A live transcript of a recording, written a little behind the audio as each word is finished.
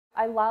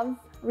I love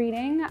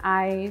reading.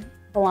 I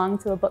belong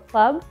to a book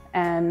club,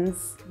 and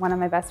one of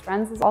my best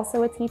friends is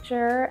also a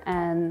teacher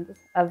and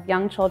of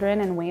young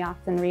children, and we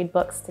often read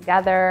books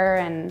together,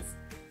 and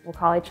we'll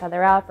call each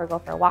other up or go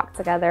for a walk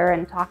together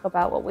and talk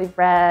about what we've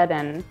read,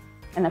 and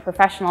in a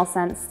professional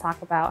sense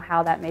talk about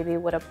how that maybe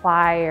would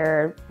apply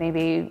or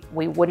maybe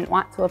we wouldn't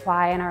want to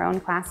apply in our own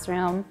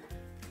classroom.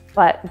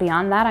 But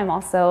beyond that, I'm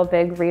also a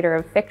big reader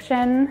of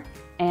fiction,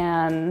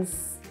 and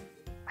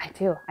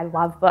I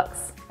love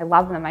books. I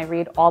love them. I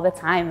read all the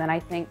time, and I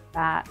think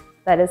that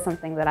is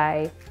something that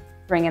I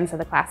bring into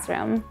the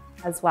classroom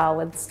as well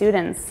with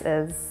students.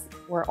 Is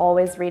we're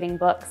always reading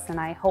books, and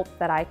I hope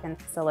that I can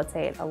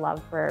facilitate a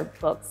love for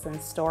books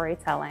and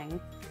storytelling.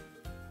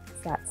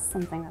 So that's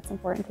something that's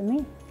important to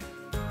me.